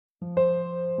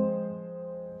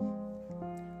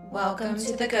Welcome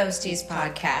to the Ghosties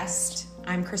podcast.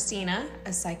 I'm Christina,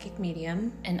 a psychic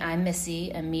medium. And I'm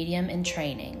Missy, a medium in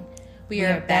training. We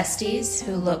are besties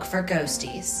who look for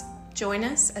ghosties. Join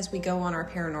us as we go on our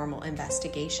paranormal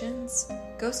investigations,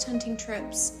 ghost hunting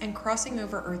trips, and crossing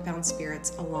over earthbound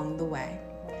spirits along the way.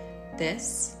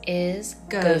 This is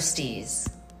Ghosties.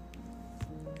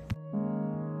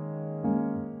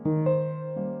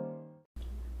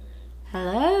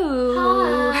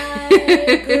 Hello. Hi.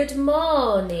 Good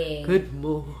morning. Good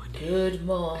morning. Good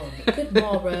morning. Good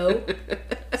morrow.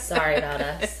 Sorry about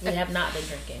us. We have not been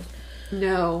drinking.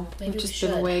 No, Maybe we've just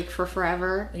been awake for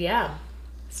forever. Yeah.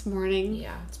 This morning.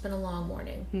 Yeah, it's been a long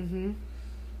morning.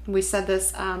 Mm-hmm. We said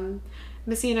this,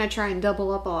 Missy and I try and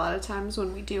double up a lot of times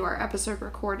when we do our episode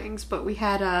recordings, but we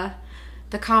had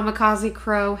the kamikaze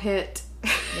crow hit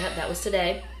Yep, that was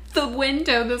today. the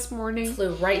window this morning.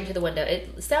 Flew right into the window.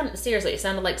 It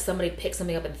sounded like somebody picked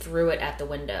something up and threw it at the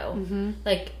window. Mm-hmm.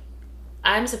 Like,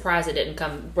 I'm surprised it didn't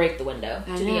come break the window,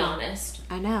 to be honest.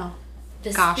 I know.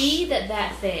 The Gosh. speed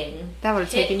that thing... That would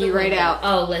have hit taken the you right window. out.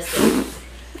 Oh, listen.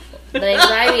 The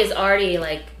anxiety is already,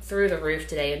 through the roof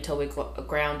today until we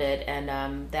grounded,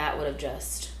 and that would have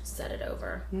just set it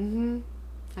over. Mm-hmm.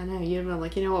 I know. You'd have been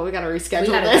like, you know what, we got to reschedule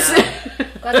Because this.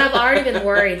 I've already been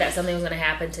worried that something was going to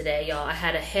happen today, y'all. I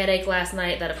had a headache last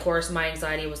night that, of course, my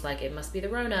anxiety was like, it must be the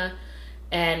Rona.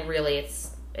 And really,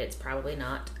 it's probably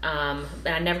not.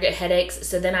 But I never get headaches.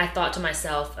 So then I thought to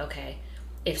myself, okay,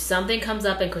 if something comes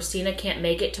up and Christina can't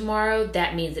make it tomorrow,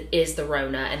 that means it is the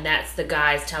Rona. And that's the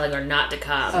guys telling her not to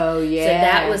come. Oh,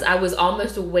 yeah. So I was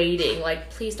almost waiting, like,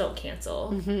 please don't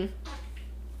cancel. Mm-hmm.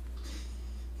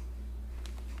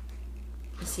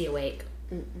 Is he awake?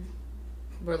 Mm-mm.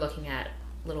 We're looking at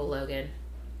little Logan.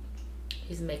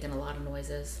 He's making a lot of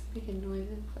noises. Making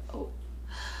noises. Oh.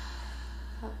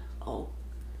 Oh.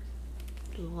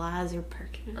 Little eyes are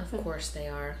perking. Of course they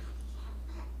are.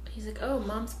 He's like, oh,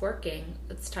 Mom's working.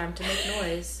 It's time to make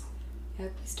noise.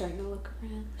 Yep, he's starting to look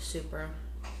around. Super.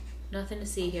 Nothing to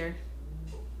see here.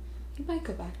 He might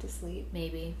go back to sleep.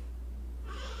 Maybe.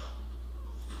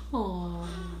 Aww.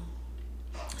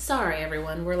 Sorry,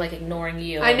 everyone. We're ignoring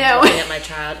you. I know. Looking at my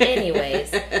child.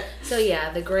 Anyways. So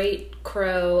yeah, the great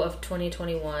crow of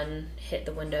 2021 hit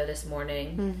the window this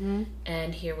morning. Mm-hmm.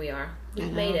 And here we are. We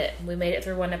made it. We made it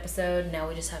through one episode. Now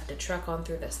we just have to truck on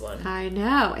through this one. I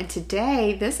know. And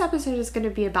today, this episode is going to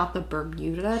be about the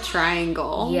Bermuda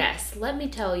Triangle. Yes. Let me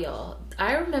tell y'all.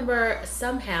 I remember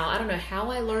somehow, I don't know how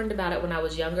I learned about it when I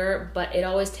was younger, but it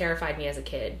always terrified me as a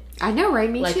kid. I know, right?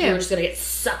 Me too. You were just going to get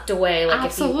sucked away.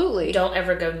 Absolutely. If you don't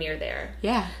ever go near there.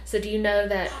 Yeah. So do you know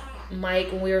that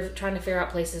Mike, when we were trying to figure out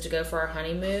places to go for our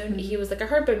honeymoon, he was like, I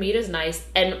heard Bermuda's nice.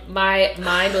 And my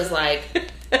mind was like,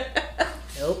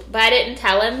 nope. But I didn't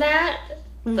tell him that.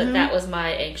 Mm-hmm. But that was my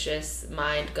anxious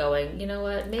mind going, you know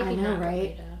what? Maybe not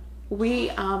right? Bermuda.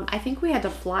 We, I think we had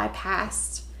to fly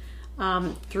past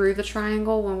through the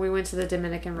triangle when we went to the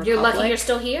Dominican Republic. You're lucky you're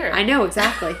still here. I know,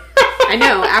 exactly. I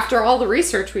know. After all the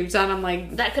research we've done, I'm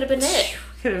like... That could have been it.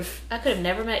 I could have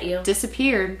never met you.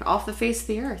 Disappeared off the face of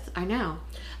the earth. I know.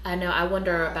 I know. I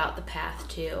wonder about the path,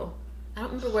 too. I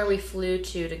don't remember where we flew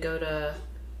to go to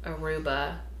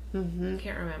Aruba. Mm-hmm. I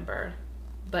can't remember.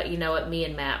 But you know what? Me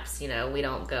and maps, we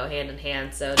don't go hand in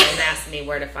hand. So don't ask me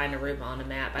where to find Aruba on a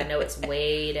map. I know it's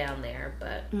way down there,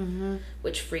 but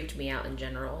which freaked me out in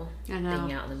general. I know.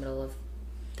 Being out in the middle of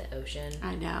the ocean.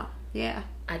 I know. Yeah.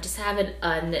 I just have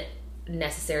an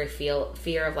unnecessary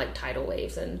fear of tidal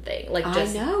waves and things. I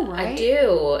know, right? I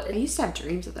do. I used to have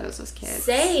dreams of those as kids.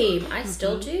 Same. I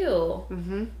still do.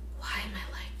 Mm-hmm. Why am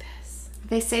I like this?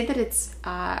 They say that it's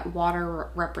water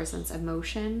represents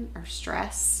emotion or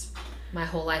stress. My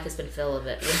whole life has been filled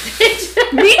with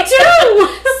Me it.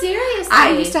 too! Seriously.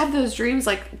 I used to have those dreams,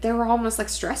 they were almost like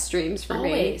stress dreams for me.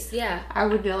 Always, yeah. I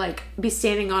would be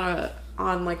standing on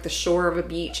the shore of a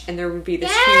beach, and there would be this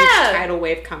huge tidal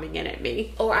wave coming in at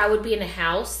me. Or I would be in a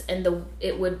house, and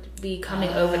it would be coming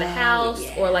over the house,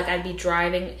 yeah. or I'd be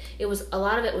driving. A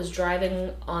lot of it was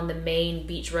driving on the main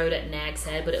beach road at Nag's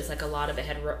Head, but it was a lot of it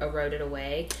had eroded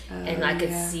away, and I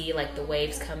could see the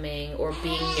waves coming, or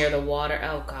being near the water.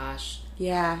 Oh gosh.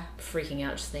 Yeah. Freaking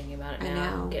out just thinking about it now. I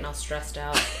know. I'm getting all stressed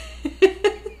out.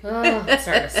 Oh, I'm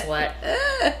starting to sweat.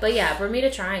 But yeah,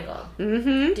 Bermuda Triangle.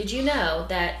 Mm-hmm. Did you know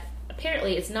that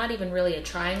apparently it's not even really a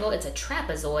triangle, it's a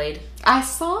trapezoid? I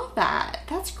saw that.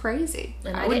 That's crazy.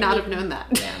 And I would not have known that.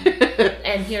 Yeah.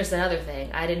 And here's another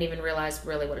thing. I didn't even realize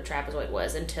really what a trapezoid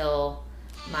was until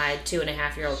my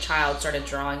 2.5-year-old child started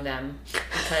drawing them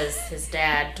because his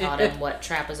dad taught him what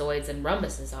trapezoids and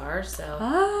rhombuses are. So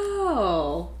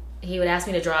Oh. he would ask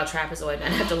me to draw a trapezoid, and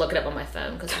I'd have to look it up on my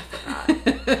phone because I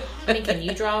forgot. I mean, can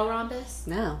you draw a rhombus?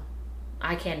 No.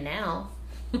 I can now.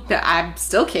 I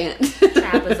still can't.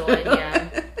 Trapezoid, yeah.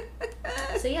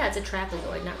 So yeah, it's a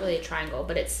trapezoid, not really a triangle,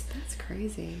 but it's... That's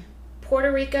crazy.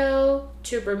 Puerto Rico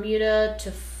to Bermuda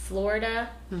to Florida.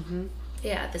 Mm-hmm.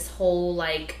 Yeah, this whole,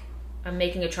 like, I'm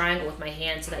making a triangle with my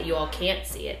hand so that you all can't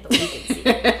see it, but we can see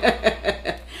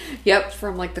it. Yep,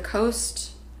 from like the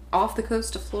coast, off the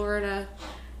coast of Florida,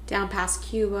 down past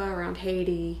Cuba, around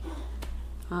Haiti.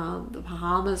 The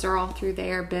Bahamas are all through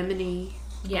there, Bimini.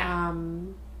 Yeah.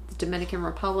 The Dominican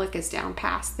Republic is down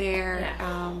past there.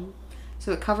 Yeah.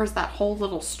 So it covers that whole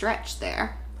little stretch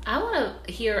there. I want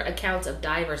to hear accounts of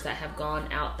divers that have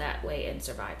gone out that way and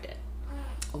survived it.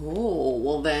 Oh,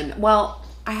 well,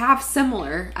 I have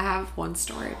one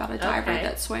story about a diver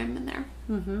that swam in there.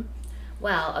 Mm-hmm.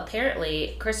 Well,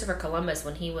 apparently, Christopher Columbus,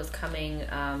 when he was coming,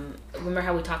 remember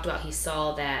how we talked about he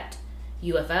saw that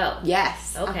UFO?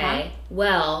 Yes. Okay. Uh-huh.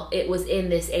 Well, it was in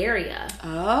this area.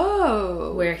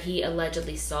 Oh. Where he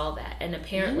allegedly saw that. And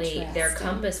apparently their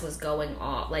compass was going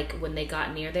off. Like, when they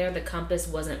got near there, the compass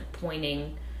wasn't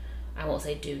pointing, I won't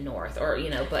say due north, or,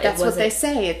 but that's it wasn't, what they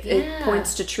say. It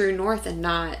points to true north and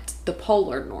not the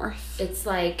polar north. It's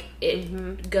like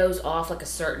it goes off like a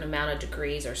certain amount of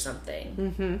degrees or something.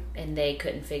 Mm-hmm. And they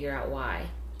couldn't figure out why.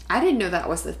 I didn't know that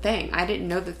was the thing. I didn't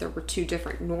know that there were two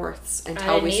different norths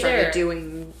until we started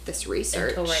doing this research.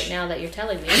 Until right now that you're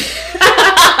telling me.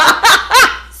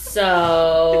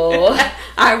 So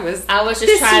I was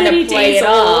just trying to play it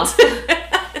off.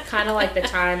 Kind of like the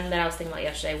time that I was thinking about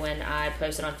yesterday when I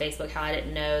posted on Facebook how I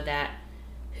didn't know that,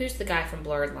 who's the guy from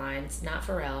Blurred Lines? Not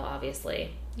Pharrell,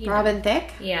 obviously. Robin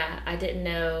Thicke? Yeah, I didn't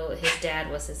know his dad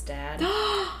was his dad.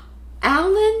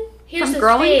 Alan? Here's from the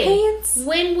Growing thing. Pains?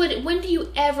 When do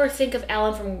you ever think of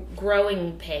Alan from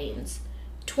Growing Pains?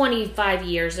 25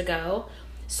 years ago.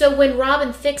 So when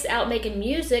Robin Thicke's out making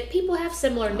music, people have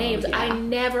similar names. Yeah. I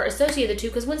never associate the two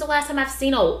because when's the last time I've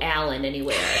seen old Alan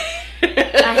anywhere?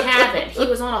 I haven't. He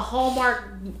was on a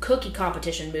Hallmark cookie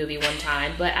competition movie one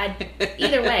time, but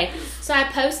either way. So I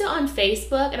posted on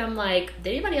Facebook and I'm like,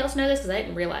 did anybody else know this? Because I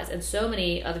didn't realize. And so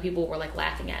many other people were like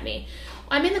laughing at me.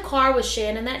 I'm in the car with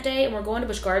Shannon that day and we're going to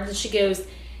Busch Gardens and she goes,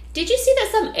 did you see that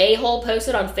some a-hole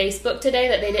posted on Facebook today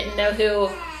that they didn't know who?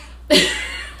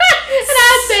 And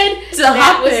I said,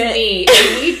 that was me.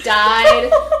 And we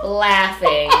died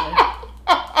laughing.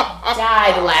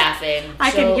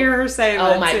 I can hear her say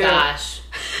that, oh my too. gosh.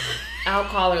 I'll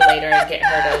call her later and get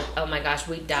her to, oh my gosh,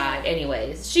 we died.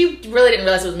 Anyways, she really didn't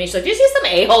realize it was me. She's like, did you see some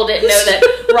a-hole didn't know that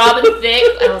Robin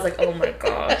Thicke? I was like, oh my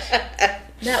gosh.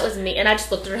 That was me. And I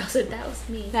just looked at her and I said, that was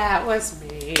me. That was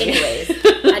me. Anyways,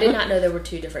 I did not know there were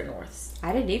two different norths.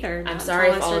 I didn't either. I'm sorry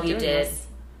if all of you did.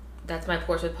 That's my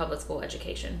Portsmouth public school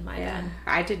education. My bad.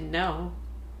 I didn't know.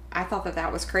 I thought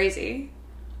that was crazy.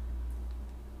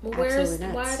 Well, why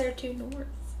are there two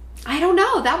norths? I don't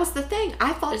know. That was the thing.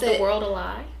 I thought Is the world a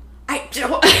lie? I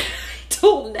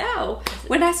don't know.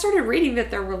 When I started reading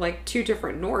that there were like two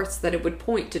different norths, that it would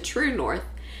point to true north,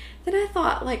 then I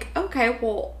thought like, okay,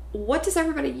 well, what does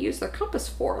everybody use their compass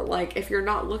for? Like, if you're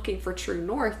not looking for true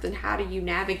north, then how do you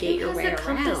navigate your way around?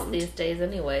 Who has a compass these days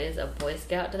anyways? A Boy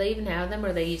Scout? Do they even have them, or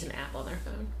do they use an app on their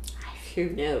phone? Who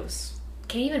knows?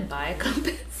 Can you even buy a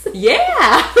compass?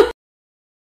 Yeah!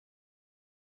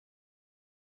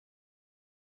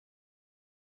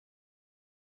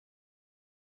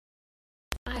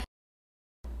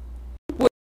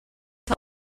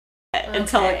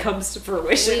 Until it comes to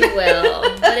fruition. We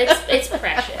will, but it's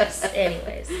precious.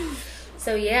 Anyways,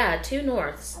 so yeah, two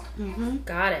norths. Mm-hmm.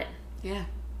 Got it. Yeah.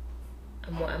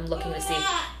 I'm looking to see if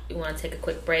you want to take a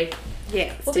quick break.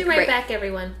 Yeah, we'll be right back,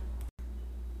 everyone.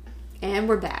 And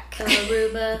we're back.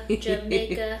 Aruba,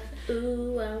 Jamaica.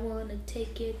 Ooh, I want to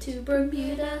take you to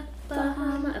Bermuda,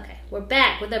 Bahama. Okay, we're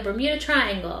back with the Bermuda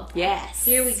Triangle. Yes.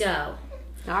 Here we go.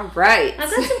 All right. I've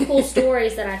got some cool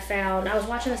stories that I found. I was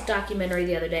watching this documentary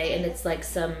the other day, and it's like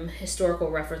some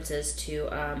historical references to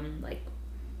like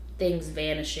things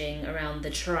vanishing around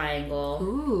the triangle.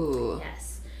 Ooh.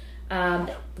 Yes.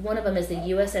 One of them is the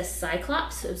USS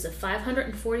Cyclops. It was a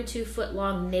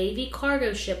 542-foot-long Navy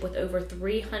cargo ship with over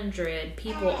 300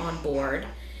 people on board.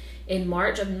 In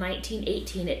March of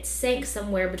 1918, it sank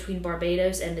somewhere between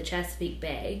Barbados and the Chesapeake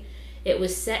Bay. It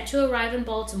was set to arrive in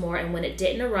Baltimore, and when it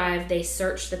didn't arrive, they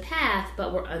searched the path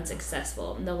but were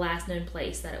unsuccessful. And the last known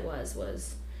place that it was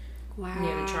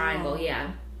near the triangle.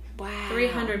 Yeah. Wow.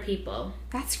 300 people.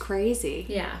 That's crazy.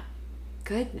 Yeah.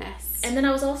 Goodness. And then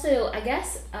I was also, I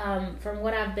guess, from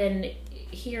what I've been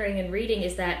hearing and reading,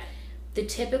 is that the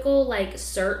typical, like,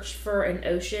 search for an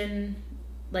ocean,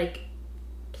 like,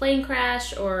 plane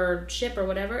crash or ship or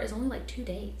whatever is only, like, 2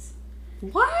 days.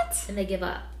 What? And they give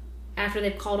up. after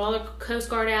they've called all the Coast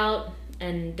Guard out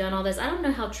and done all this. I don't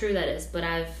know how true that is, but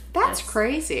That's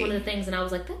crazy. One of the things, and I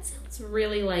was like, that sounds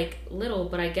really like little,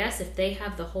 but I guess if they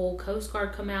have the whole Coast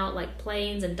Guard come out, like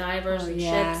planes and divers and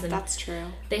ships, and that's true.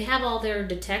 They have all their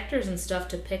detectors and stuff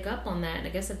to pick up on that, and I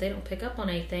guess if they don't pick up on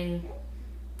anything,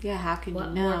 how can what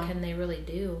you know? more can they really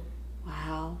do?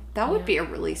 Wow, that would be a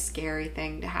really scary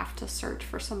thing to have to search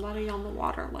for somebody on the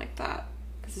water like that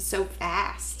because it's so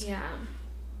fast. Yeah.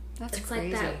 That's it's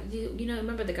crazy. like that. You know,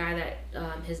 remember the guy that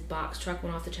his box truck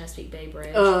went off the Chesapeake Bay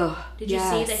Bridge? Did you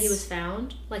see that he was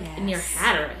found? Like, near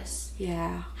Hatteras.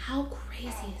 Yeah. How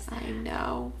crazy is that? I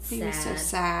know. He was so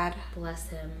sad. Bless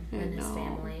him and his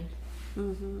family.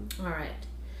 Mm-hmm. All right.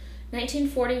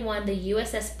 1941, the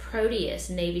USS Proteus,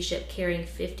 Navy ship carrying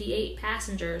 58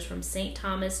 passengers from St.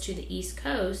 Thomas to the East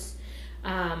Coast.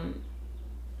 It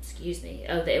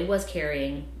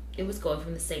was going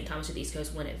from the St. Thomas to the East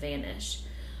Coast when it vanished.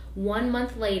 1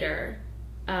 month later,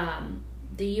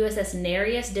 the USS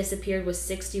Nereus disappeared with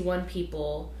 61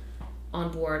 people on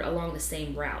board along the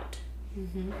same route.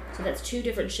 Mm-hmm. So that's 2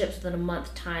 different ships within a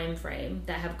month time frame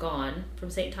that have gone from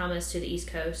St. Thomas to the East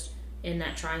Coast in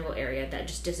that triangle area that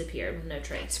just disappeared with no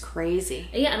trace. It's crazy.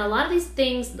 Yeah, and a lot of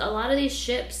these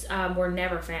ships were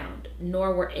never found,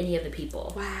 nor were any of the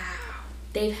people. Wow.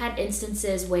 They've had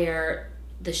instances where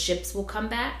the ships will come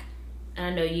back. And I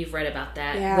know you've read about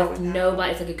that. Yeah, with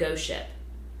nobody. It's like a ghost ship.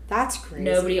 That's crazy.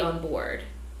 Nobody on board.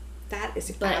 That is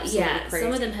absolutely crazy.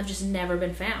 Some of them have just never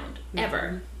been found. Mm-hmm.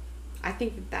 Ever. I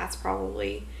think that's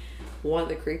probably one of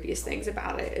the creepiest things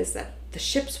about it is that the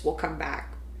ships will come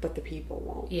back, but the people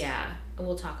won't. Yeah. And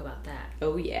we'll talk about that.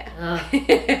 Oh, yeah.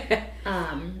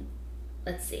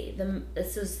 Let's see.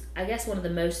 This is, I guess, one of the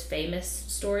most famous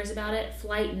stories about it.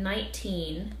 Flight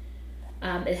 19...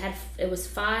 It was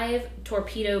 5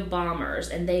 torpedo bombers,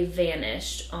 and they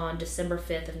vanished on December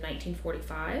 5th of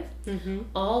 1945. Mm-hmm.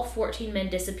 All 14 men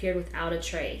disappeared without a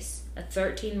trace. A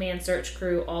 13-man search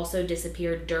crew also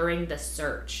disappeared during the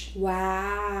search.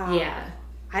 Wow. Yeah.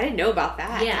 I didn't know about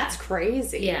that. Yeah. That's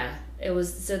crazy. Yeah. It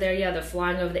was, so they're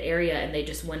flying over the area, and they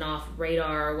just went off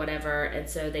radar or whatever, and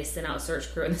so they sent out a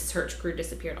search crew, and the search crew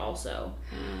disappeared also.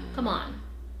 Come on.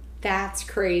 That's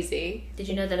crazy. Did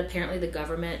you know that apparently the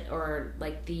government, or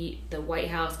like the White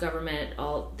House government,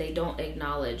 they don't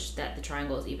acknowledge that the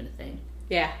triangle is even a thing?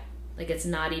 Yeah. Like, it's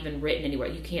not even written anywhere.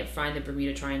 You can't find the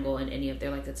Bermuda Triangle in any of their,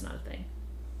 like, that's not a thing.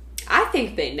 I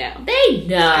think they know. They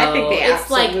know. I think they It's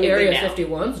like Area know.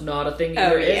 51's not a thing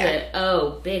either, is it?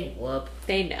 Oh, big whoop.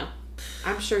 They know.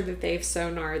 I'm sure that they've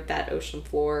sonared that ocean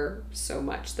floor so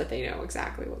much that they know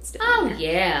exactly what's down there. Oh,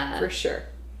 yeah. For sure.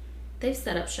 They've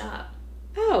set up shop.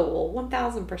 Oh, well,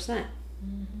 1,000%.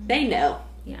 Mm-hmm. They know.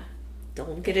 Yeah.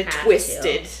 Don't get it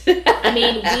twisted. I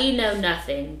mean, we know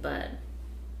nothing, but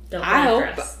don't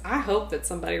us. I hope that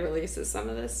somebody releases some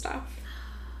of this stuff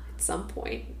at some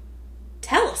point.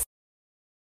 Tell us.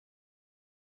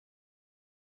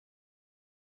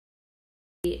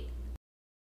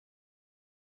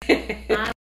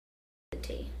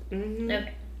 Mm-hmm.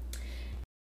 Okay.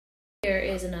 Here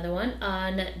is another one.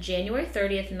 On January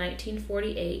 30th,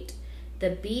 1948, the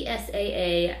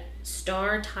BSAA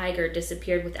Star Tiger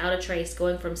disappeared without a trace,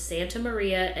 going from Santa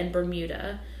Maria and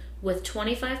Bermuda with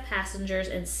 25 passengers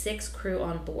and 6 crew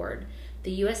on board.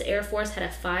 The U.S. Air Force had a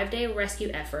 5-day rescue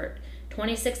effort.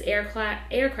 26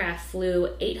 aircraft flew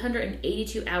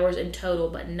 882 hours in total,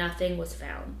 but nothing was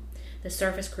found. The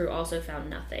surface crew also found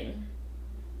nothing.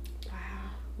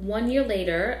 Wow. 1 year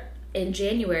later, in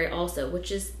January also,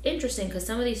 which is interesting because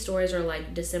some of these stories are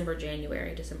like December, January,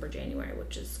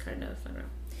 which is kind of, I don't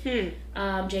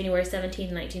know. January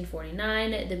 17,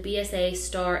 1949, the BSA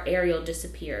Star Ariel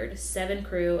disappeared. 7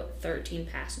 crew, 13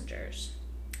 passengers.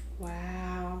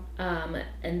 Wow.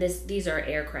 And these are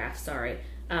aircraft, sorry.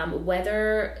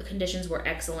 Weather conditions were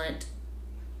excellent,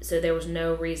 so there was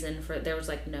no reason there was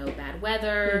like no bad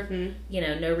weather,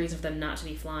 no reason for them not to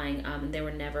be flying. They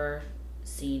were never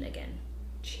seen again.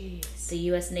 Jeez. The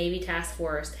U.S. Navy task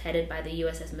force, headed by the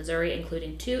USS Missouri,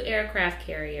 including 2 aircraft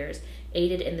carriers,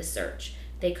 aided in the search.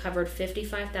 They covered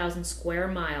 55,000 square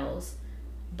miles,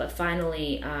 but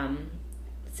finally,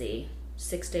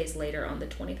 6 days later, on the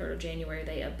 23rd of January,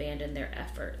 they abandoned their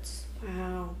efforts.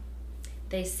 Wow.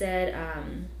 They said,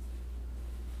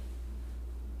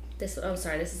 this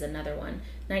is another one.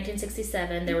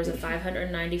 1967, there was a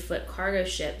 590-foot cargo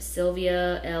ship,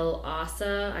 Sylvia L.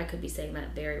 Asa, I could be saying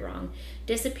that very wrong,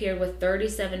 disappeared with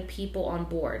 37 people on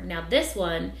board. Now this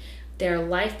one, their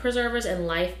life preservers and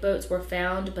lifeboats were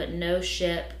found, but no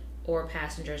ship or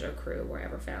passengers or crew were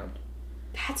ever found.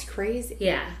 That's crazy.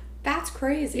 Yeah. That's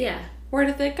crazy. Yeah. Where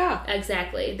did they go?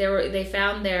 Exactly. They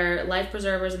found their life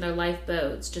preservers and their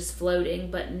lifeboats just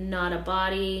floating, but not a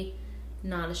body,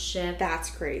 not a ship. That's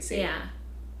crazy. Yeah.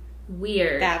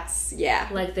 Weird. Yeah.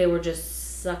 Like they were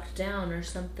just sucked down or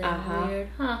something weird.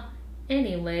 Huh.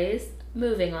 Anyways,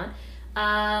 moving on.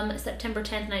 September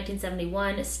 10th,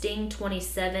 1971, Sting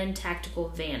 27 tactical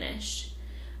vanish.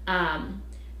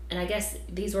 And I guess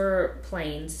these were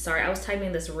planes. Sorry, I was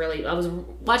typing this I was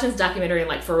watching this documentary and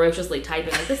like ferociously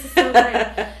typing. Like, this is so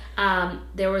great.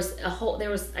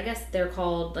 I guess they're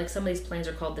called, like some of these planes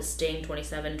are called the Sting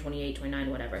 27, 28, 29,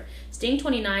 whatever. Sting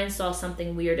 29 saw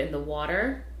something weird in the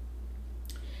water.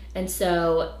 And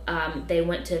so they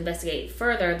went to investigate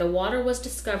further. The water was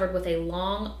discovered with a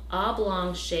long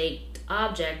oblong-shaped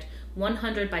object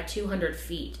 100 by 200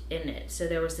 feet in it. So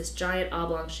there was this giant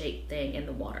oblong-shaped thing in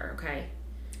the water, okay?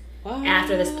 What?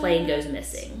 After this plane goes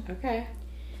missing. Okay.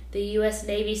 The U.S.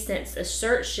 Navy sent a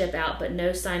search ship out, but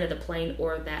no sign of the plane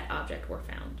or that object were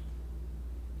found.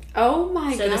 Oh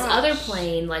my god. So this other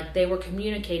plane, like they were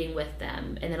communicating with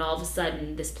them, and then all of a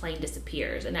sudden this plane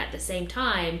disappears. And at the same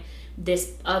time,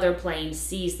 this other plane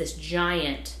sees this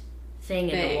giant thing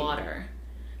in the water.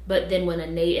 But then when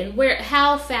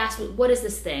how fast, what is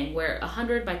this thing? We're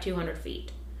 100 by 200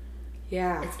 feet.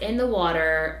 Yeah. It's in the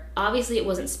water. Obviously, it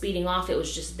wasn't speeding off. It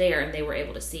was just there, and they were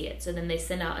able to see it. So then they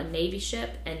sent out a Navy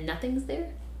ship, and nothing's there.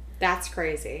 That's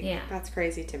crazy. Yeah. That's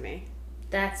crazy to me.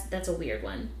 That's a weird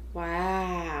one.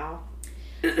 Wow.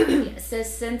 It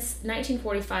says since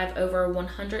 1945, over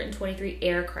 123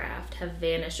 aircraft have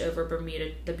vanished over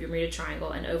the Bermuda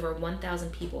Triangle, and over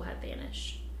 1,000 people have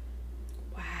vanished.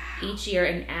 Wow. Each year,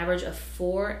 an average of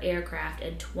 4 aircraft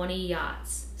and 20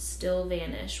 yachts still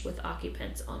vanish with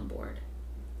occupants on board.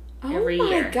 Every year.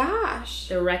 Oh my gosh.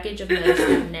 The wreckage of most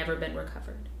have never been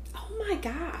recovered. Oh my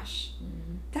gosh.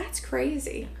 Mm-hmm. That's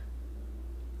crazy.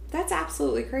 That's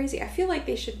absolutely crazy. I feel like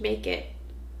they should make it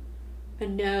a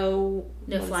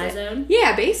no-fly zone?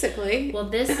 Yeah, basically. Well,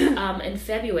 this, in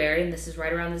February, and this is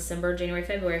right around February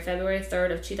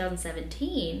 3rd of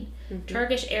 2017,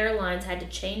 Turkish Airlines had to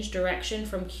change direction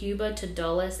from Cuba to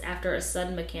Dulles after a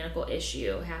sudden mechanical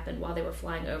issue happened while they were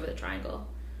flying over the triangle.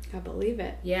 I believe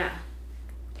it. Yeah.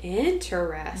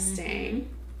 Interesting.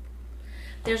 Mm-hmm.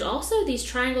 There's also these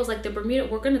triangles like the Bermuda.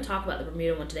 We're going to talk about the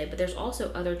Bermuda one today, but there's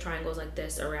also other triangles like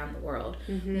this around the world.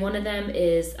 Mm-hmm. One of them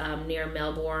is near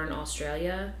Melbourne,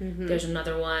 Australia. Mm-hmm. There's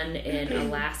another one in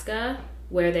Alaska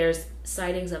where there's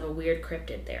sightings of a weird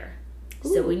cryptid there.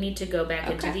 Ooh. So we need to go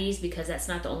back into these because that's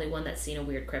not the only one that's seen a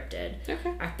weird cryptid.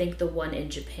 Okay. I think the one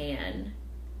in Japan.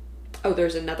 Oh,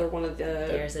 there's another one of the...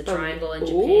 There's a triangle in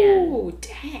Japan. Oh,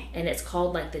 dang. And it's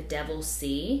called like the Devil's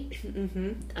Sea.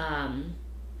 Mm-hmm.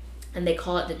 And they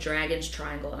call it the Dragon's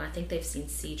Triangle, and I think they've seen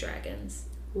sea dragons.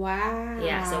 Wow.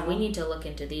 Yeah, so we need to look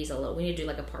into these a little. We need to do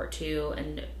like a part 2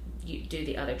 and do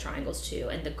the other triangles too,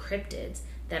 and the cryptids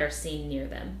that are seen near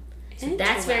them. So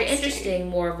that's very interesting,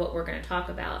 more of what we're going to talk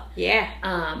about. Yeah.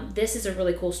 This is a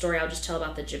really cool story. I'll just tell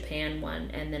about the Japan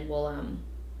one, and then we'll, I'm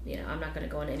not going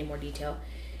to go into any more detail.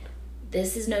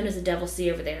 This is known as the Devil's Sea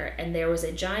over there, and there was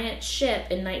a giant ship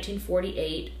in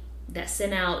 1948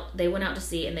 that they went out to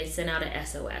sea, and they sent out a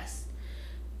SOS.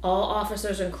 All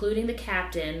officers, including the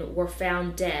captain, were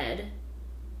found dead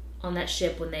on that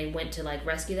ship when they went to like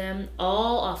rescue them.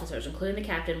 All officers, including the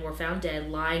captain, were found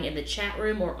dead lying in the chat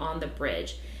room or on the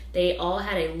bridge. They all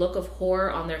had a look of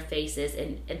horror on their faces,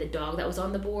 and the dog that was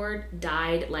on the board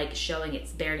died like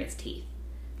baring its teeth.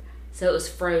 So it was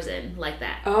frozen like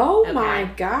that. Oh my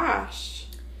gosh.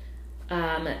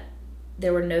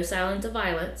 There were no signs of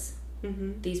violence.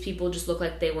 Mm-hmm. These people just looked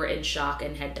like they were in shock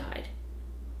and had died.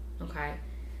 Okay.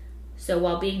 So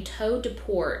while being towed to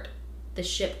port, the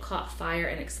ship caught fire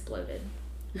and exploded.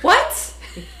 What?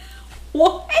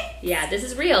 What? Yeah, this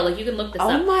is real. Like, you can look this up.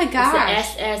 Oh my gosh.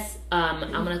 It's the SS, I'm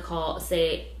going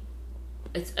to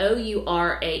it's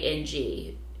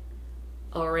Ourang.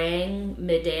 Orang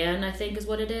Medan, I think is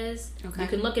what it is. Okay. You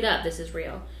can look it up. This is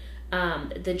real.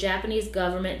 The Japanese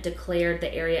government declared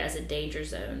the area as a danger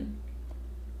zone.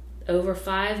 Over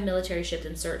 5 military ships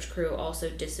and search crew also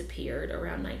disappeared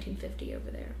around 1950 over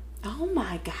there. Oh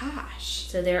my gosh.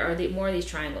 So there are more of these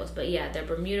triangles. But yeah, the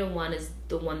Bermuda one is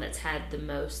the one that's had the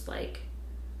most, like,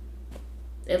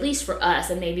 at least for us,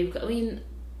 and maybe, I mean,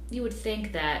 you would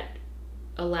think that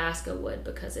Alaska would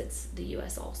because it's the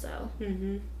U.S. also.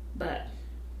 Mm-hmm. But,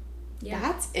 yeah.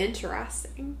 That's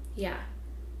interesting. Yeah.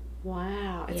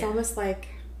 Wow. It's almost like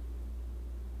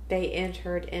they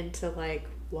entered into, like,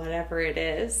 whatever it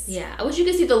is. Yeah. I wish you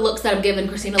could see the looks that I'm giving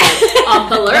Christina, like,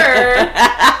 blur.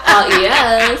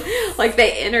 Yes. Like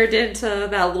they entered into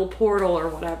that little portal or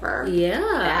whatever. Yeah.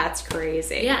 That's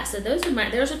crazy. Yeah, so those are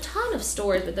there's a ton of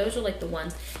stories, but those are like the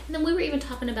ones. And then we were even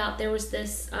talking about, there was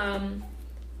this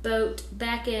boat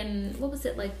back in, what was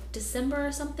it, like December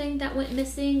or something, that went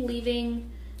missing, leaving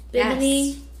Bimini.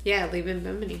 Yes. Yeah, leaving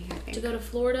Bimini, I think. To go to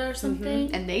Florida or something.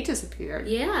 Mm-hmm. And they disappeared.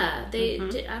 Yeah, they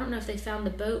did, I don't know if they found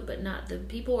the boat but not the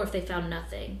people, or if they found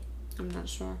nothing. I'm not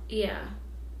sure. Yeah.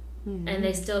 Mm-hmm. And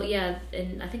they still,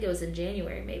 and I think it was in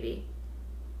January maybe.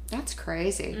 That's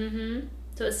crazy. Mm-hmm.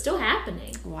 So it's still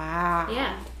happening. Wow.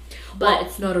 Yeah. But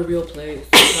it's not a real place.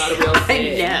 It's not a real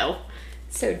thing. I know.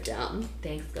 So dumb.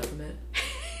 Thanks, government.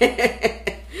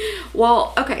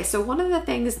 Well, okay, so one of the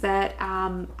things that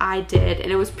I did, and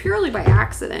it was purely by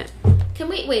accident. Can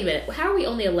we, wait a minute, how are we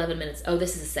only 11 minutes? Oh,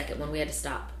 this is the second one. We had to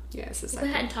stop. Yeah, it's the second.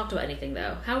 We hadn't talked about anything,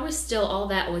 though. How are we still, all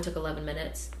that only took 11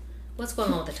 minutes? What's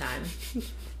going on with the time?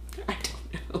 I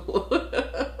don't know.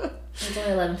 It's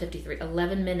only 11:53.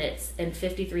 11 minutes and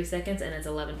 53 seconds, and it's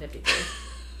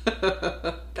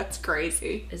 11:53. That's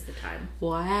crazy. Is the time.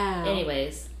 Wow.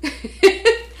 Anyways.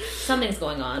 Something's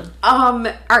going on. All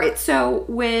right, so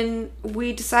when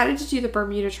we decided to do the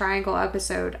Bermuda Triangle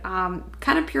episode,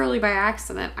 kind of purely by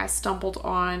accident, I stumbled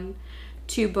on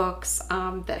 2 books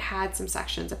that had some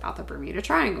sections about the Bermuda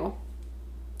Triangle.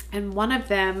 And one of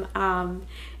them,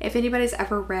 if anybody's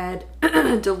ever read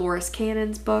Dolores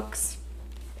Cannon's books,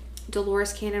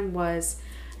 Dolores Cannon was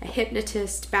a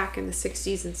hypnotist back in the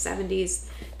 60s and 70s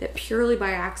that purely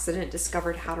by accident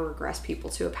discovered how to regress people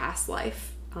to a past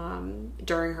life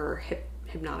during her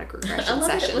hypnotic regression I love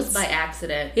sessions. It was by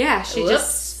accident. Yeah, she Whoops.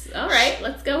 just... All right,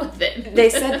 let's go with it. They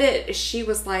said that she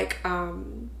was like...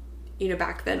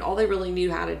 back then, all they really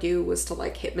knew how to do was to,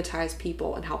 like, hypnotize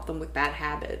people and help them with bad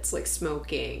habits, like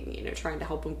smoking, trying to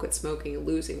help them quit smoking and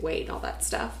losing weight and all that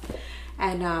stuff.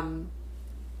 And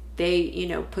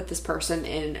they, put this person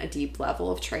in a deep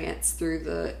level of trance through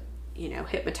the,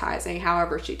 hypnotizing,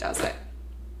 however she does it.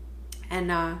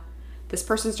 And this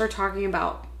person started talking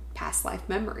about past life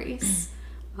memories.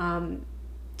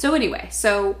 So anyway,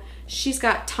 she's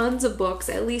got tons of books,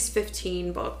 at least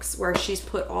 15 books, where she's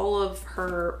put all of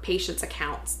her patients'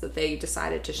 accounts that they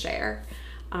decided to share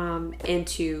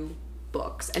into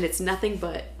books. And it's nothing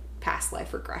but past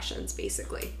life regressions,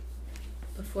 basically.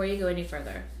 Before you go any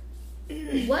further,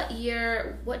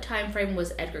 what time frame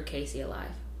was Edgar Cayce alive?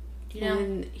 Do you know?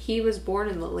 And he was born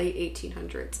in the late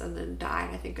 1800s and then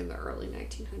died, I think, in the early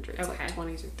 1900s, okay. like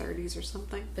 20s or 30s or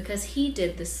something. Because he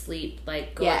did the sleep,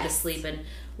 like go out to sleep, and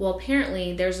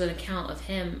apparently there's an account of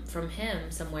him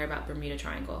somewhere about Bermuda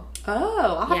Triangle.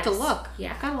 Oh, I'll have to look.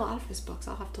 Yeah, I've got a lot of his books.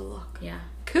 I'll have to look. Yeah,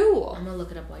 cool. I'm gonna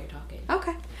look it up while you're talking.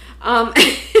 Okay.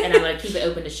 And I'm gonna keep it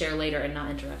open to share later and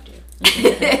not interrupt you.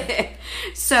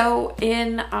 So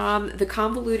in the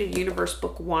Convoluted Universe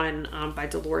Book 1 by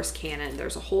Dolores Cannon,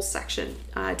 there's a whole section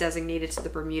designated to the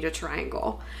Bermuda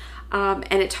Triangle. And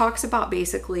it talks about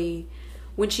basically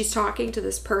when she's talking to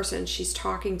this person, she's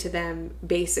talking to them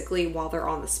basically while they're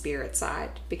on the spirit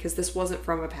side, because this wasn't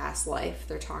from a past life.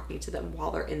 They're talking to them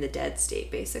while they're in the dead state,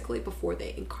 basically, before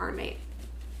they incarnate,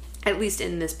 at least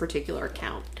in this particular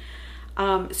account.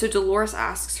 So Dolores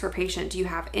asks her patient, do you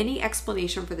have any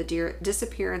explanation for the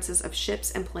disappearances of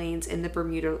ships and planes in the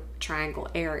Bermuda Triangle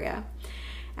area?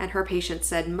 And her patient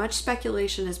said, much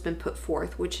speculation has been put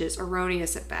forth, which is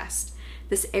erroneous at best.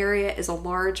 This area is a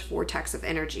large vortex of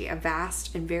energy, a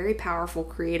vast and very powerful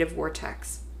creative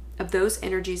vortex of those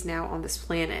energies now on this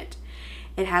planet.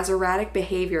 It has erratic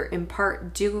behavior in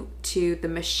part due to the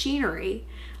machinery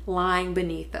lying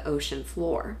beneath the ocean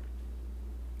floor.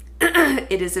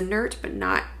 It is inert but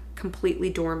not completely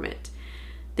dormant.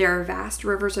 There are vast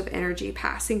rivers of energy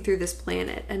passing through this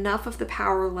planet. Enough of the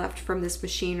power left from this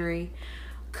machinery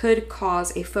could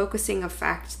cause a focusing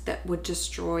effect that would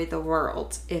destroy the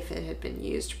world if it had been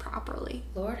used properly.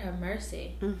 Lord have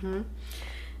mercy. Mm-hmm.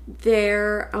 They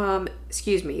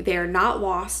are not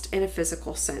lost in a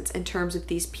physical sense in terms of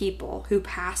these people who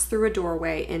pass through a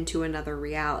doorway into another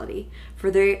reality,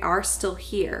 for they are still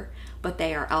here, but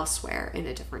they are elsewhere in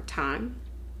a different time.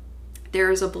 There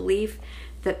is a belief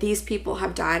that these people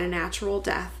have died a natural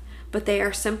death, but they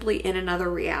are simply in another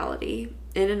reality,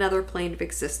 in another plane of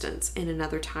existence, in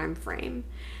another time frame.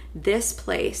 This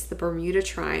place, the Bermuda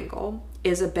Triangle,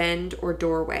 is a bend or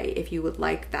doorway, if you would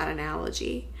like that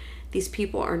analogy. These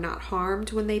people are not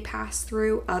harmed when they pass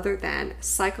through, other than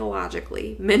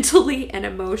psychologically, mentally, and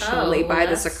emotionally by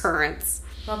this occurrence.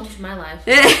 Welcome to my life.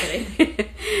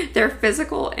 Their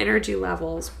physical energy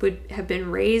levels would have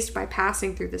been raised by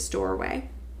passing through this doorway.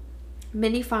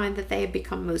 Many find that they have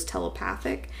become most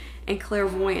telepathic and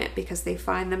clairvoyant because they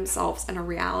find themselves in a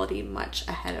reality much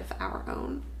ahead of our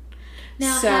own.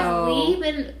 Now, have we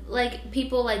been, like,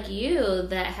 people like you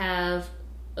that have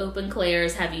open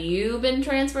clairs, have you been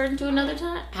transferred into another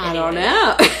time? I don't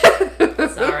know.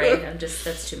 Sorry,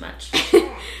 that's too much.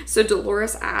 So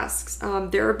Dolores asks,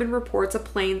 there have been reports of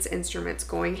planes' instruments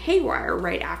going haywire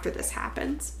right after this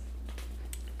happens.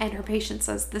 And her patient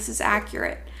says, this is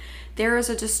accurate. There is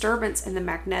a disturbance in the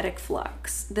magnetic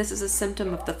flux. This is a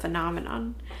symptom of the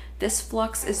phenomenon. This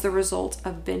flux is the result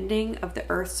of bending of the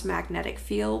Earth's magnetic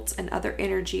fields and other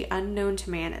energy unknown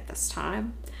to man at this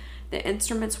time. The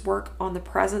instruments work on the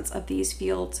presence of these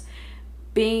fields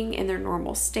being in their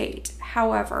normal state.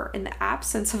 However, in the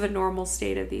absence of a normal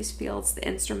state of these fields, the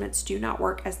instruments do not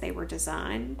work as they were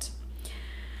designed.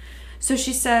 So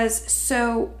she says,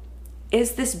 so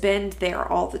is this bend there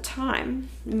all the time?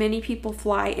 Many people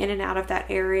fly in and out of that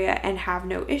area and have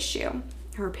no issue.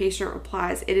 Her patient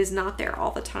replies, it is not there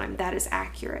all the time. That is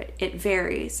accurate. It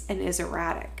varies and is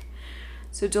erratic.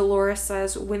 So Dolores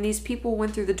says, when these people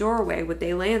went through the doorway, would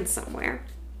they land somewhere?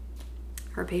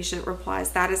 Her patient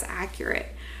replies, that is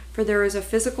accurate, for there is a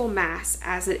physical mass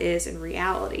as it is in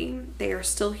reality. They are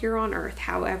still here on Earth,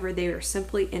 however, they are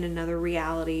simply in another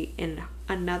reality in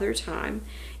another time,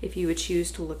 if you would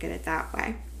choose to look at it that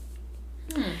way.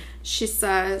 She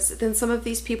says, then some of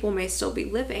these people may still be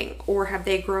living, or have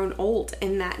they grown old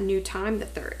in that new time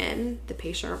that they're in? The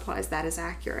patient replies, that is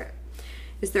accurate.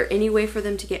 Is there any way for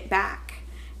them to get back?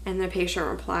 And the patient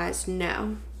replies,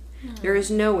 no. There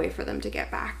is no way for them to get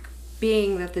back,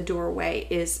 being that the doorway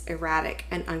is erratic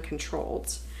and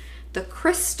uncontrolled. The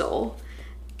crystal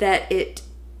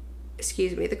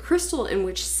the crystal in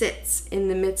which sits in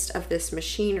the midst of this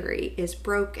machinery is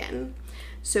broken.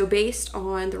 So based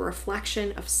on the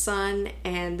reflection of sun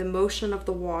and the motion of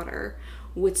the water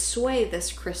would sway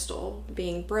this crystal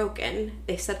being broken.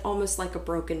 They said almost like a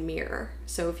broken mirror.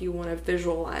 So if you want to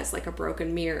visualize like a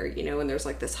broken mirror, and there's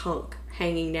like this hunk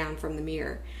hanging down from the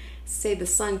mirror, say the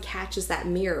sun catches that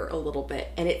mirror a little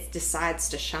bit and it decides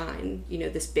to shine,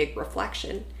 this big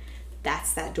reflection.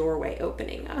 That's that doorway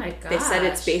opening up. Oh my gosh. They said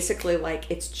it's basically like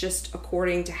it's just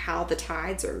according to how the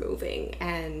tides are moving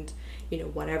and,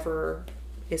 whatever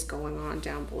is going on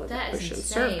down below the ocean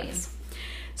surface.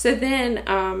 So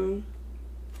then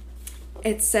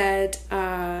it said,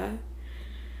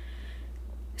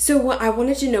 so I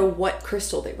wanted to know what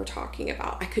crystal they were talking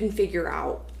about. I couldn't figure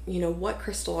out, what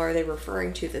crystal are they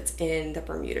referring to that's in the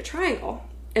Bermuda Triangle.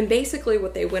 And basically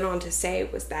what they went on to say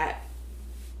was that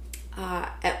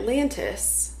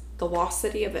Atlantis, the lost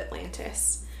city of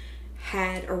Atlantis,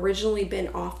 had originally been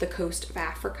off the coast of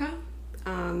Africa.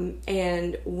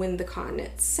 And when the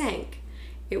continent sank,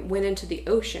 it went into the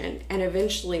ocean and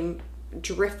eventually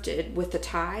drifted with the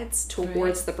tides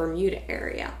towards the Bermuda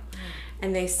area.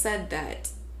 And they said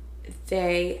that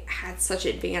they had such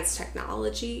advanced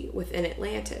technology within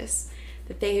Atlantis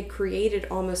that they had created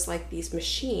almost like these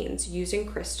machines using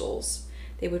crystals.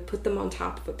 They would put them on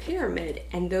top of a pyramid,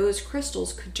 and those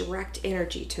crystals could direct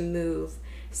energy to move,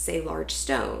 say, large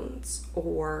stones,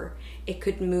 or it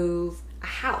could move a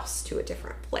house to a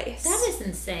different place. That is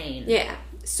insane. Yeah.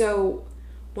 So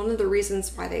one of the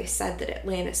reasons why they said that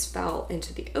Atlantis fell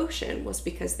into the ocean was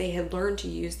because they had learned to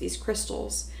use these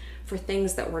crystals for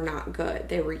things that were not good.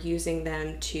 They were using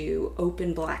them to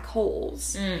open black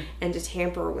holes and to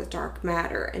tamper with dark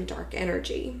matter and dark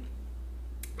energy.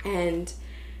 And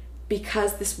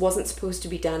because this wasn't supposed to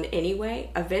be done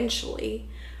anyway, eventually,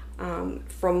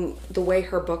 from the way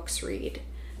her books read,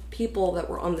 people that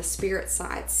were on the spirit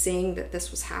side, seeing that this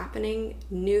was happening,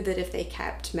 knew that if they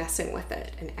kept messing with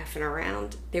it and effing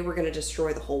around, they were going to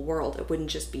destroy the whole world. It wouldn't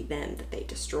just be them that they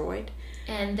destroyed.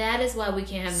 And that is why we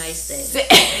can't have nice things.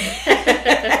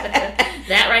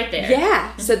 That right there.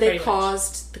 Yeah. So they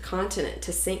caused the continent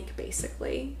to sink,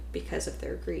 basically, because of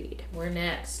their greed. We're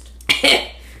next.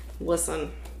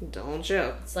 Listen, don't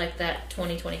joke. It's like that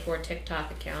 2024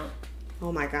 TikTok account.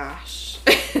 Oh my gosh.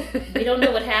 We don't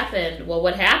know what happened. Well,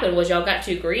 what happened was y'all got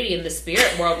too greedy and the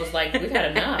spirit world was like, we've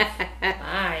had enough.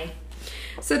 Bye.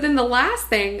 So then the last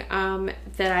thing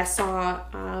that I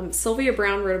saw, Sylvia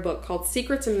Browne wrote a book called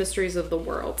Secrets and Mysteries of the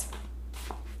World.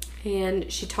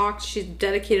 And she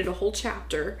dedicated a whole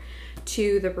chapter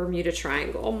to the Bermuda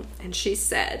Triangle. And she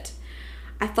said,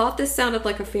 I thought this sounded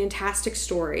like a fantastic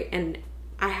story, and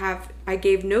I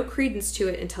gave no credence to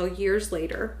it until years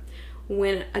later,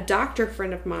 when a doctor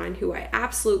friend of mine, who I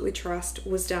absolutely trust,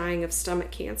 was dying of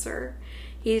stomach cancer.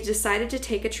 He decided to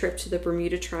take a trip to the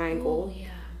Bermuda Triangle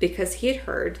because he had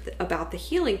heard about the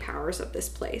healing powers of this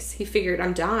place. He figured,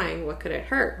 I'm dying, what could it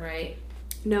hurt? Right.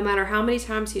 No matter how many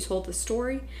times he told the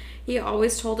story, he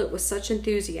always told it with such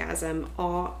enthusiasm,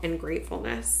 awe, and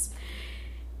gratefulness.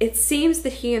 It seems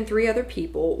that he and 3 other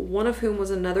people, one of whom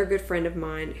was another good friend of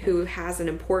mine who has an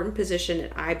important position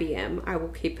at IBM, I will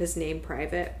keep his name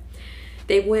private,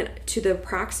 they went to the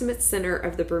approximate center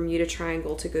of the Bermuda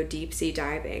Triangle to go deep sea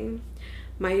diving.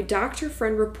 My doctor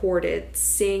friend reported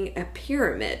seeing a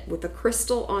pyramid with a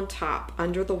crystal on top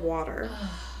under the water.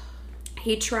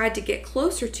 He tried to get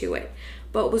closer to it,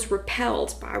 but was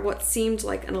repelled by what seemed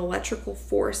like an electrical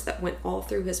force that went all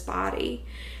through his body.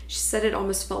 She said it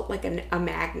almost felt like a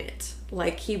magnet,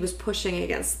 like he was pushing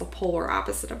against the polar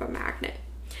opposite of a magnet.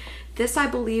 This, I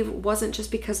believe, wasn't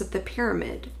just because of the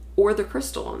pyramid or the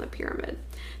crystal on the pyramid.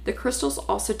 The crystals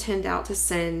also tend to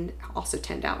send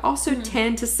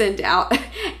out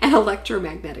an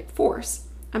electromagnetic force.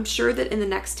 I'm sure that in the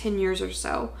next 10 years or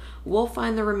so, we'll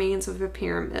find the remains of a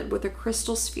pyramid with a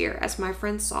crystal sphere, as my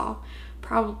friend saw,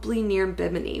 probably near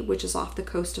Bimini, which is off the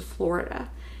coast of Florida.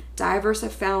 Divers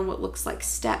have found what looks like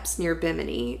steps near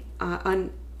Bimini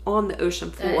on the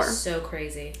ocean floor. That is so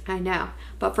crazy. I know,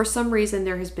 but for some reason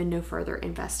there has been no further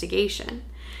investigation.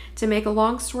 To make a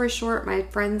long story short, my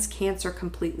friend's cancer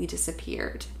completely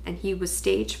disappeared, and he was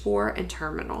stage 4 and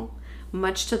terminal,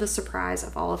 much to the surprise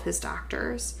of all of his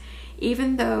doctors.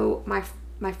 Even though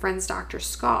my friend's doctor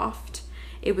scoffed,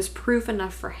 it was proof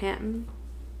enough for him.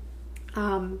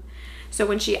 So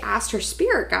when she asked her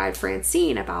spirit guide,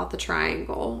 Francine, about the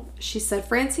triangle, she said,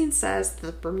 Francine says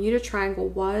the Bermuda Triangle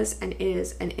was and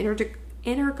is an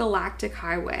intergalactic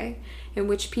highway in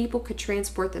which people could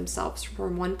transport themselves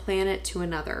from one planet to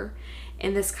another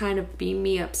in this kind of beam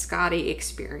me up Scotty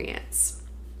experience.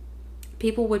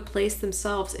 People would place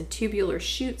themselves in tubular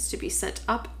chutes to be sent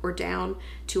up or down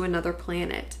to another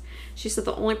planet. She said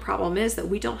the only problem is that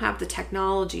we don't have the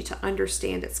technology to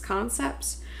understand its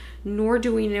concepts, nor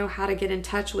do we know how to get in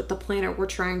touch with the planet we're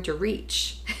trying to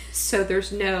reach. So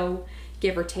there's no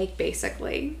give or take,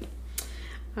 basically.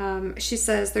 She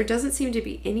says there doesn't seem to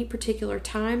be any particular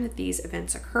time that these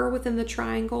events occur within the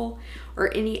triangle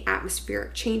or any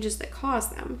atmospheric changes that cause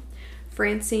them.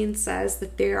 Francine says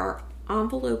that there are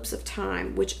envelopes of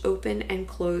time which open and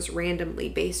close randomly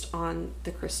based on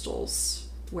the crystal's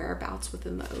whereabouts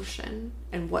within the ocean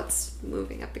and what's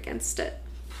moving up against it.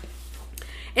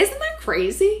 Isn't that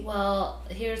crazy? Well,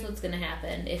 here's what's going to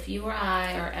happen. If you or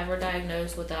I are ever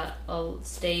diagnosed with a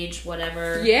stage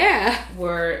whatever,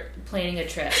 we're planning a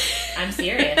trip. I'm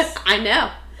serious. I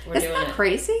know. Isn't that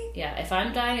crazy? Yeah. If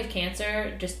I'm dying of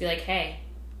cancer, just be like, hey,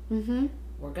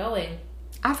 we're going.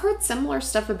 I've heard similar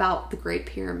stuff about the Great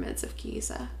Pyramids of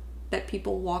Giza, that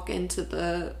people walk into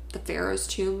the Pharaoh's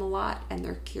tomb a lot and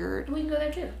they're cured. We can go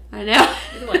there too. I know.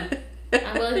 Either one.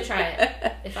 I'm willing to try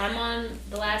it. If I'm on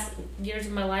the last years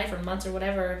of my life or months or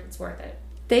whatever, it's worth it.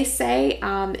 They say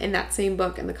in that same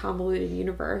book, in The Convoluted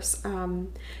Universe,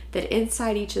 that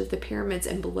inside each of the pyramids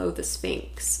and below the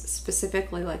Sphinx,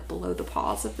 specifically like below the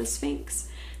paws of the Sphinx,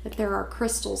 that there are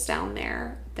crystals down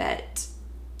there that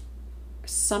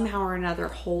somehow or another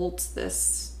holds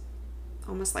this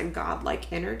almost like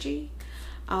godlike energy.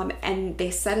 And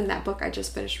they said in that book, I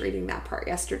just finished reading that part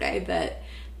yesterday, that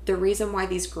the reason why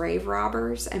these grave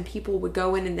robbers and people would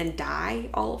go in and then die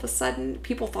all of a sudden,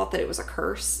 people thought that it was a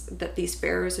curse that these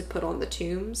pharaohs had put on the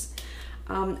tombs.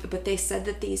 But they said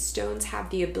that these stones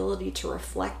have the ability to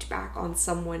reflect back on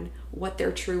someone what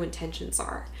their true intentions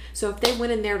are. So if they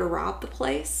went in there to rob the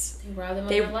place, they robbed them of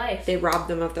their life. They robbed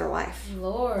them of their life.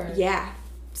 Lord. Yeah.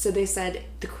 So they said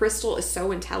the crystal is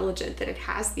so intelligent that it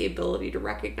has the ability to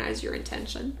recognize your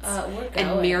intentions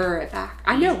and mirror it back.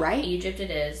 I know, right? Egypt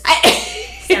it is.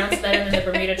 Sounds better than the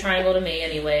Bermuda Triangle to me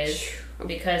anyways,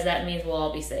 because that means we'll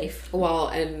all be safe. Well,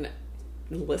 and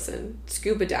listen,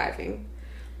 scuba diving.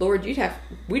 Lord,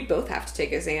 we'd both have to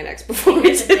take a Xanax before we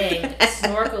Here's the thing.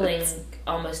 Snorkeling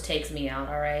almost takes me out,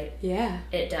 all right? Yeah.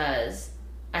 It does.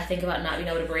 I think about not being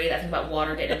able to breathe. I think about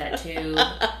water getting in that tube.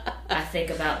 I think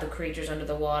about the creatures under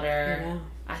the water. Yeah.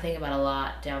 I think about a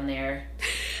lot down there.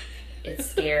 It's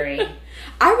scary.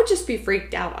 I would just be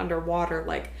freaked out underwater.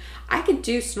 Like, I could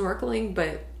do snorkeling,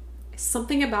 but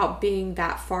something about being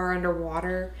that far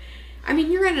underwater. I mean,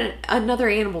 you're in another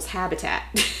animal's habitat.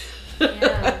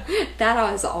 Yeah. That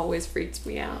has always freaked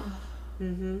me out.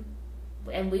 Mm-hmm.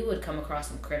 And we would come across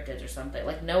some cryptids or something,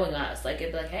 like knowing us, like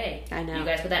it'd be like, hey, I know. You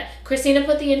guys put that. Christina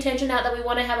put the intention out that we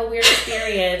want to have a weird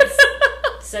experience.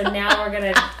 So now we're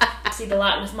going to see the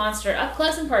Loch Ness Monster up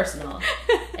close and personal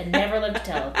and never live to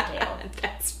tell the tale.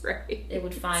 That's right. It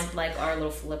would find like our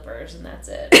little flippers and that's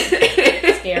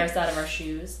it. Scare us out of our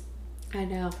shoes. I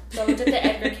know. So we did the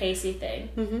Edgar Casey thing.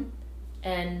 Mm-hmm.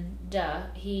 And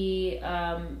he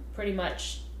pretty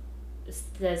much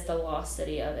says the lost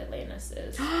city of Atlantis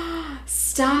is.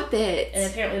 Stop it. And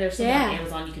apparently there's some on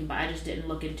Amazon you can buy. I just didn't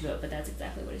look into it, but that's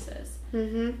exactly what he says.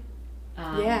 Mm-hmm.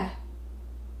 Yeah.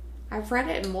 I've read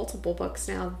it in multiple books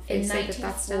now. In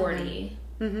 1940,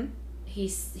 mm-hmm.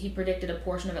 he predicted a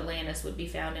portion of Atlantis would be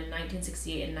found in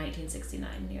 1968 and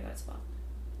 1969 near that spot.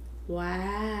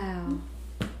 Wow.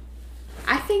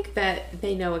 I think that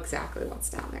they know exactly what's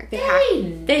down there.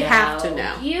 They have to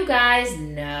know. You guys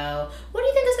know. What do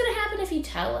you think is going to happen if you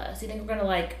tell us? You think we're going to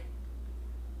I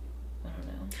don't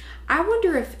know. I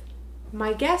wonder if,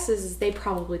 my guess is they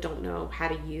probably don't know how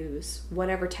to use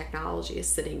whatever technology is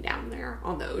sitting down there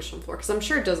on the ocean floor. Because I'm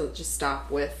sure it doesn't just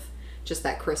stop with just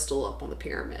that crystal up on the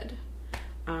pyramid.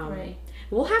 Right.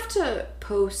 We'll have to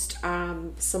post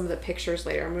some of the pictures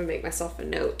later. I'm going to make myself a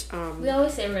note. We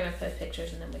always say we're going to post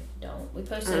pictures and then we don't. We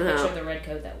posted a picture of the red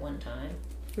coat that one time.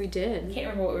 We did. I can't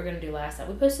remember what we were going to do last time.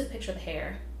 We posted a picture of the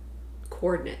hair.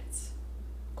 Coordinates.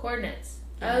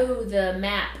 Yeah. Oh, the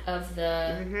map of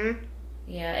the... Mm-hmm.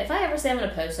 Yeah, if I ever say I'm going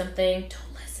to post something,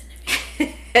 don't listen to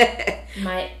me.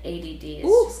 My ADD is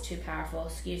just too powerful.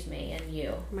 Excuse me, and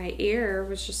you. My ear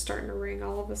was just starting to ring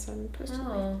all of a sudden.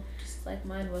 Just like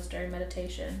mine was during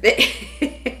meditation.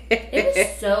 It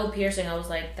was so piercing. I was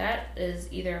like, that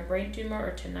is either a brain tumor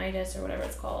or tinnitus or whatever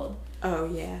it's called. Oh,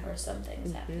 yeah. Or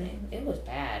something's happening. It was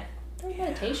bad. During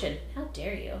meditation. How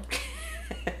dare you?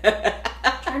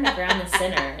 Trying to ground the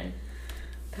center and...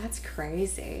 That's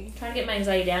crazy. Trying to get my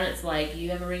anxiety down. It's like, you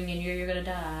have a ring in your ear, you're going to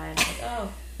die. And I'm like,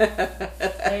 oh.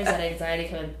 There's that anxiety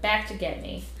coming back to get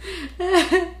me.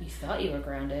 You thought you were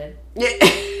grounded.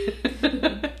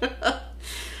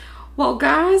 Well,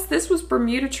 guys, this was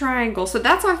Bermuda Triangle. So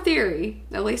that's our theory.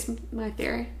 At least my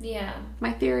theory. Yeah.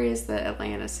 My theory is that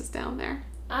Atlantis is down there.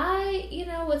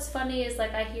 What's funny is,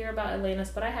 I hear about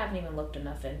Atlantis, but I haven't even looked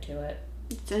enough into it.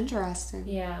 It's interesting.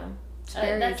 Yeah. It's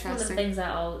very that's interesting. one of the things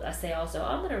I say also.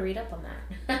 I'm going to read up on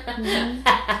that.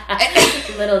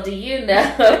 Mm-hmm. Little do you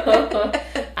know,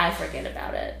 I forget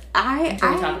about it.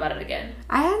 Until we talk about it again.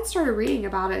 I hadn't started reading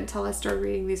about it until I started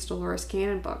reading these Dolores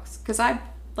Cannon books. Because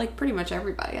like pretty much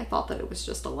everybody, I thought that it was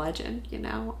just a legend,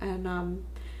 And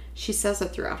she says it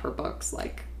throughout her books,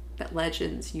 that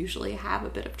legends usually have a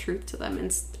bit of truth to them.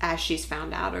 And as she's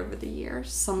found out over the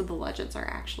years, some of the legends are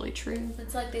actually true.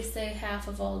 It's like they say half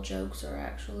of all jokes are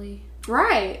actually...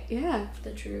 Right, yeah.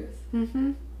 The truth.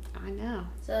 Mm-hmm. I know.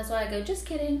 So that's why I go, just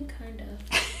kidding, kind of.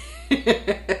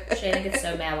 Shannon gets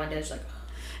so mad one day, she's like,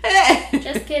 oh,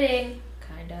 just kidding,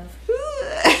 kind of.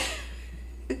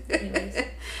 Anyways.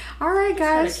 All right,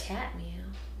 guys. Just heard a cat meow.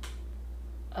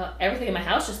 Everything in my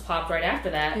house just popped right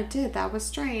after that. It did. That was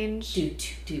strange.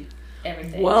 Do.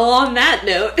 Everything. Well, on that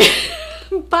note,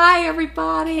 bye,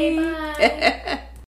 everybody. Okay, bye.